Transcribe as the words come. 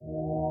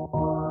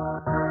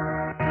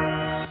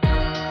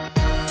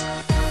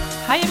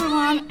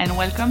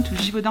welcome to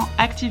Givaudan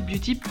Active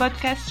Beauty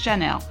podcast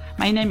channel.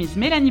 My name is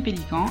Mélanie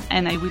Pélican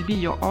and I will be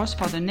your host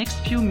for the next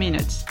few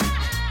minutes.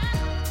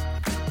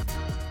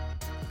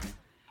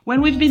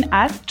 When we've been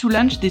asked to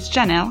launch this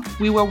channel,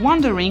 we were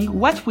wondering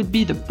what would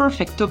be the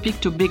perfect topic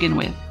to begin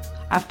with.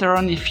 After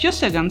only a few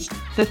seconds,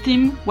 the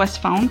theme was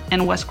found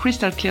and was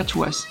crystal clear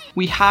to us.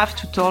 We have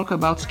to talk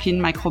about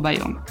skin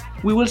microbiome.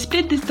 We will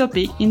split this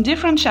topic in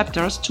different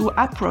chapters to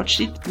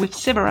approach it with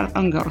several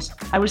angles.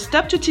 I will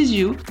stop to tease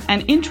you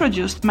and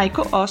introduce my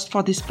co-host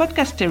for this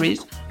podcast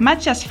series,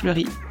 Mathias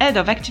Fleury, Head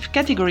of Active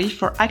Category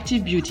for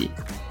Active Beauty.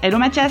 Hello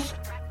Mathias!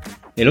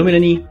 Hello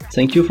Mélanie,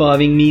 thank you for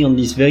having me on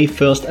this very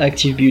first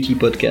Active Beauty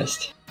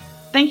podcast.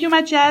 Thank you,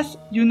 Mathias.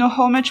 You know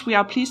how much we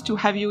are pleased to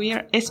have you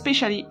here,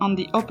 especially on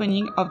the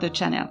opening of the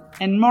channel,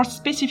 and more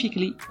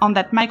specifically on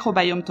that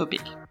microbiome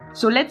topic.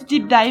 So let's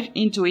deep dive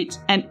into it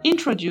and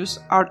introduce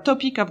our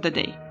topic of the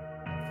day.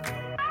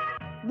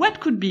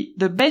 What could be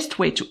the best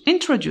way to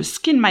introduce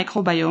skin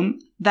microbiome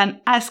than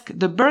ask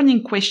the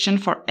burning question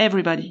for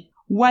everybody?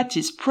 What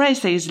is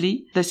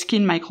precisely the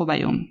skin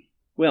microbiome?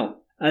 Well,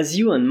 as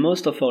you and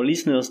most of our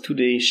listeners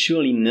today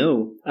surely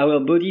know, our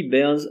body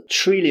bears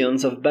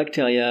trillions of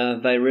bacteria,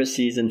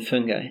 viruses, and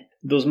fungi.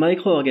 Those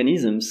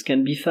microorganisms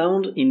can be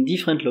found in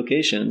different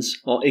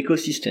locations or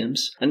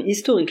ecosystems, and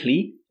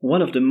historically,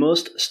 one of the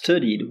most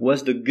studied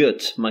was the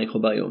gut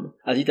microbiome,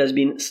 as it has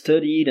been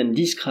studied and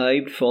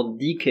described for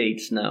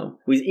decades now,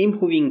 with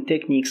improving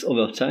techniques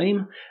over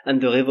time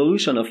and the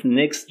revolution of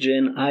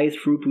next-gen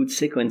high-throughput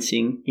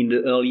sequencing in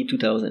the early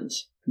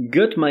 2000s.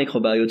 Gut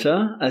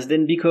microbiota has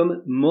then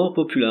become more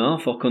popular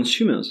for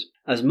consumers,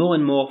 as more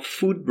and more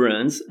food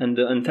brands and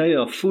the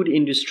entire food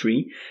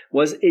industry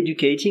was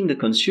educating the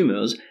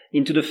consumers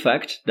into the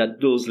fact that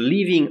those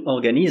living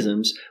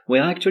organisms were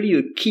actually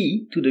a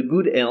key to the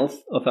good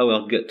health of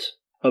our gut.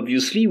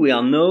 Obviously, we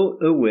are now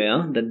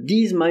aware that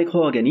these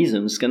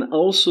microorganisms can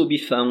also be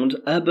found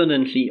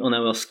abundantly on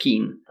our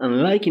skin,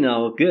 and like in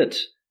our gut,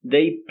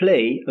 they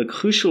play a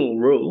crucial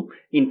role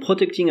in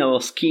protecting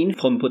our skin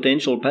from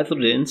potential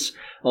pathogens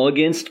or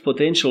against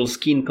potential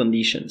skin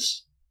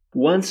conditions.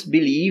 Once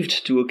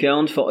believed to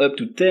account for up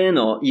to 10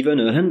 or even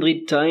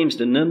 100 times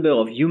the number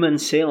of human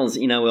cells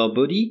in our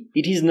body,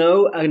 it is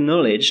now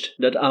acknowledged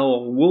that our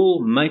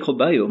whole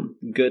microbiome,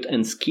 gut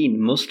and skin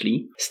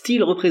mostly,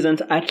 still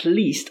represent at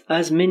least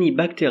as many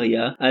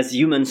bacteria as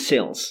human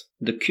cells.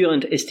 The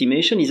current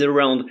estimation is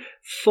around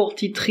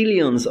 40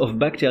 trillions of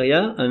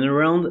bacteria and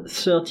around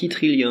 30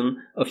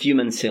 trillion of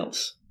human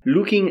cells.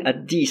 Looking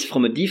at this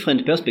from a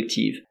different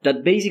perspective,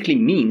 that basically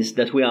means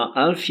that we are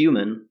half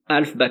human,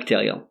 half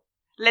bacterial.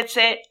 Let's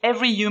say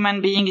every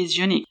human being is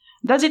unique.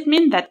 Does it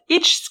mean that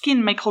each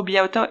skin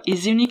microbiota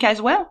is unique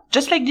as well,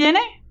 just like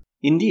DNA?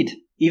 Indeed.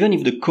 Even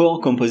if the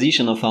core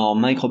composition of our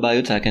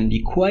microbiota can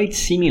be quite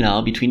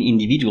similar between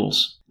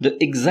individuals,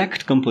 the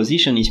exact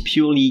composition is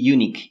purely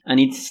unique, and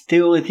it's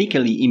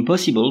theoretically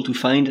impossible to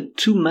find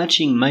two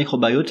matching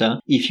microbiota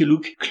if you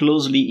look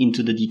closely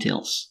into the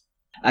details.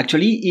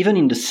 Actually, even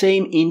in the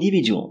same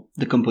individual,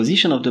 the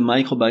composition of the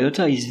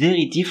microbiota is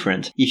very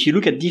different if you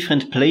look at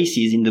different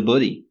places in the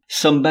body.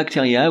 Some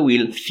bacteria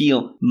will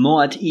feel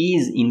more at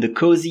ease in the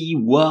cozy,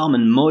 warm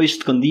and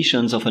moist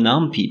conditions of an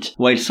armpit,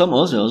 while some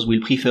others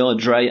will prefer a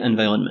dry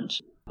environment.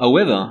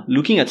 However,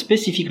 looking at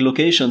specific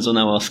locations on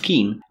our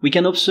skin, we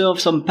can observe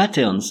some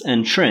patterns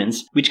and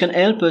trends which can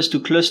help us to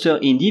cluster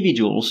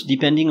individuals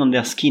depending on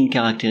their skin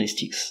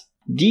characteristics.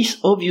 This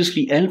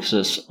obviously helps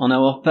us on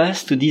our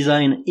path to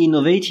design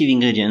innovative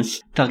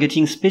ingredients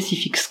targeting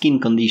specific skin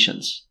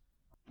conditions.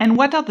 And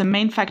what are the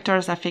main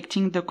factors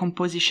affecting the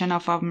composition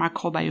of our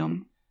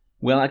microbiome?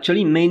 Well,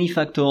 actually, many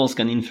factors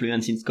can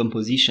influence its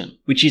composition,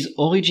 which is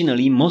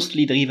originally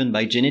mostly driven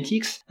by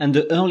genetics and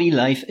the early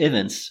life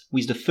events,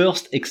 with the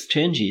first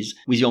exchanges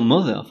with your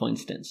mother, for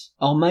instance.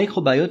 Our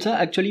microbiota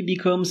actually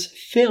becomes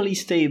fairly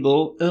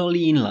stable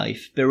early in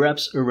life,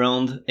 perhaps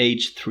around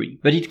age 3.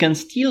 But it can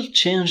still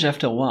change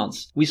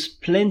afterwards, with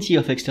plenty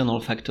of external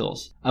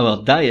factors.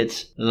 Our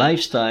diet,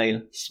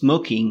 lifestyle,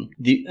 smoking,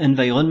 the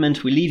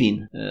environment we live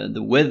in,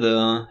 the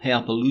weather,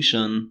 air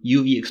pollution,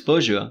 UV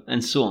exposure,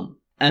 and so on.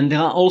 And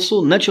there are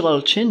also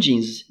natural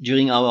changes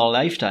during our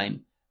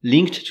lifetime,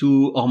 linked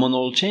to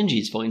hormonal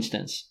changes, for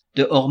instance.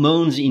 The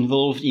hormones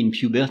involved in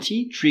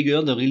puberty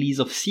trigger the release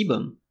of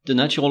sebum, the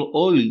natural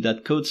oil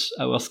that coats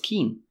our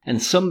skin.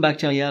 And some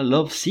bacteria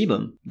love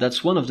sebum.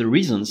 That's one of the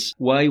reasons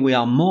why we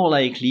are more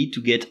likely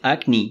to get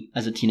acne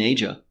as a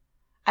teenager.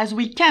 As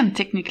we can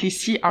technically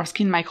see our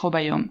skin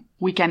microbiome,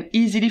 we can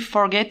easily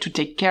forget to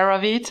take care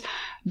of it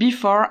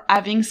before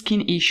having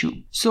skin issue.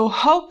 So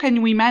how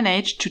can we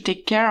manage to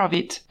take care of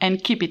it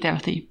and keep it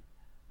healthy?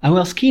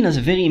 Our skin has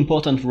a very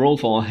important role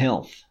for our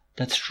health.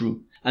 That's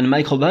true. And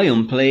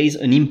microbiome plays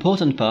an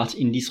important part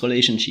in this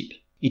relationship.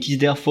 It is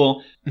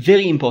therefore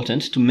very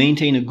important to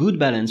maintain a good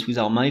balance with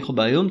our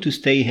microbiome to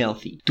stay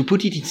healthy. To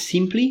put it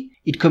simply,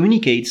 it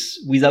communicates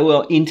with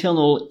our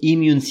internal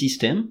immune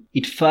system,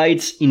 it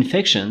fights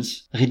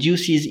infections,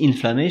 reduces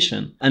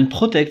inflammation, and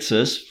protects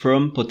us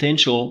from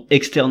potential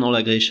external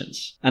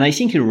aggressions. And I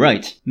think you're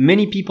right.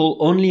 Many people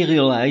only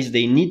realize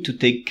they need to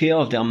take care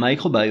of their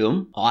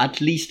microbiome, or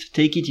at least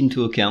take it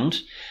into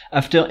account,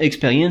 after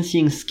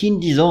experiencing skin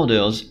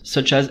disorders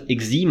such as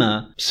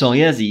eczema,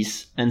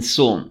 psoriasis, and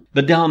so on.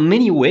 But there are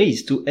many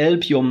ways to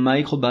help your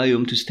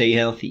microbiome to stay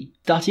healthy.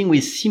 Starting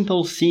with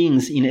simple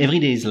things in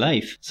everyday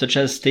life, such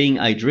as staying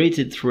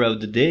hydrated throughout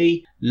the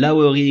day,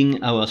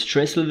 lowering our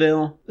stress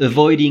level,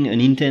 avoiding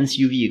an intense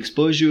UV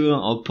exposure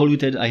or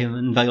polluted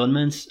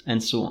environments,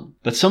 and so on.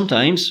 But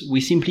sometimes we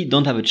simply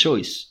don't have a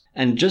choice.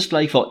 And just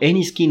like for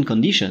any skin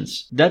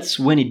conditions, that's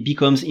when it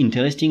becomes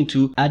interesting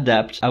to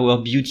adapt our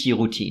beauty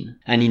routine.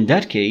 And in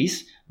that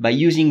case, by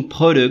using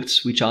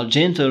products which are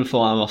gentle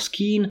for our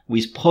skin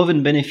with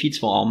proven benefits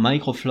for our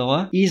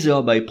microflora,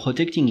 either by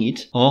protecting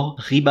it or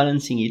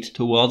rebalancing it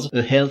towards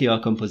a healthier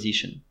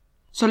composition.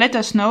 So let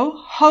us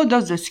know, how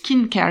does the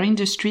skincare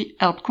industry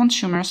help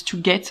consumers to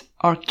get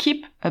or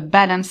keep a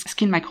balanced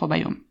skin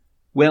microbiome?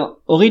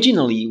 Well,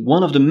 originally,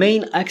 one of the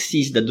main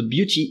axes that the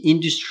beauty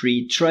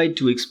industry tried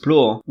to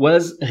explore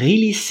was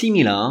really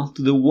similar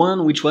to the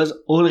one which was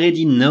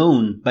already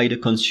known by the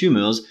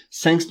consumers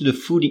thanks to the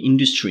food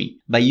industry,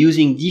 by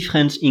using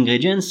different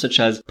ingredients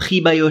such as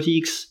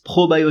prebiotics,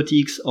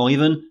 probiotics, or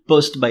even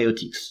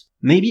postbiotics.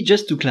 Maybe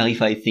just to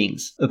clarify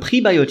things, a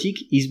prebiotic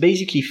is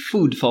basically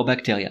food for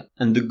bacteria,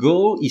 and the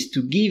goal is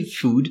to give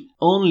food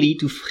only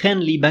to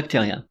friendly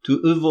bacteria to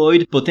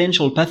avoid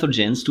potential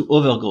pathogens to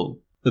overgrow.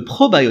 A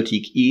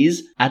probiotic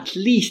is, at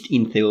least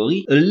in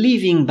theory, a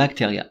living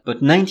bacteria,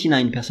 but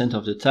 99%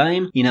 of the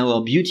time, in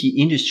our beauty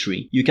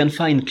industry, you can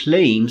find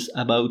claims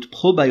about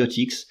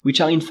probiotics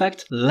which are in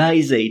fact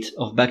lysate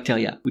of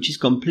bacteria, which is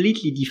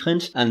completely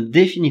different and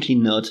definitely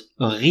not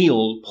a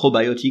real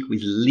probiotic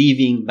with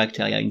living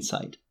bacteria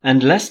inside.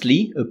 And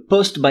lastly, a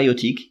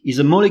postbiotic is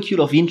a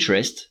molecule of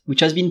interest which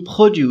has been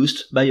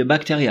produced by a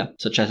bacteria,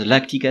 such as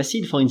lactic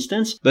acid for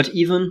instance, but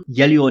even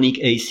hyaluronic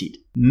acid.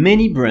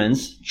 Many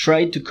brands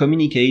tried to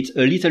communicate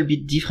a little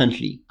bit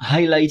differently,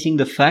 highlighting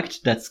the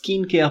fact that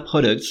skincare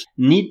products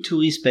need to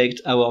respect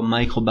our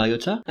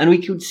microbiota, and we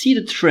could see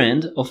the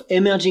trend of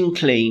emerging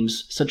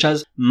claims such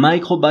as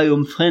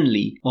microbiome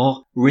friendly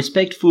or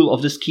respectful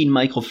of the skin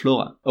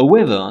microflora.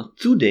 However,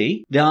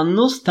 today there are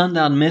no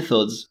standard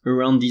methods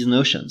around these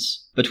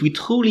notions. But we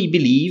truly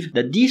believe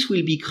that this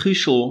will be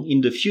crucial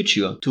in the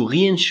future to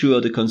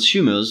reassure the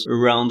consumers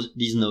around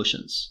these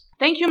notions.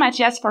 Thank you,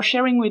 Mathias, for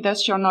sharing with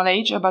us your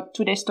knowledge about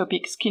today's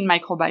topic, skin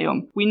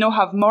microbiome. We now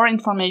have more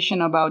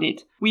information about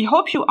it. We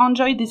hope you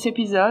enjoyed this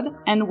episode,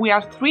 and we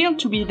are thrilled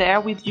to be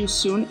there with you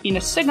soon in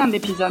a second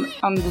episode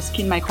on the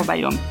skin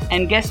microbiome.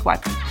 And guess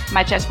what?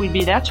 Mathias will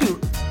be there too.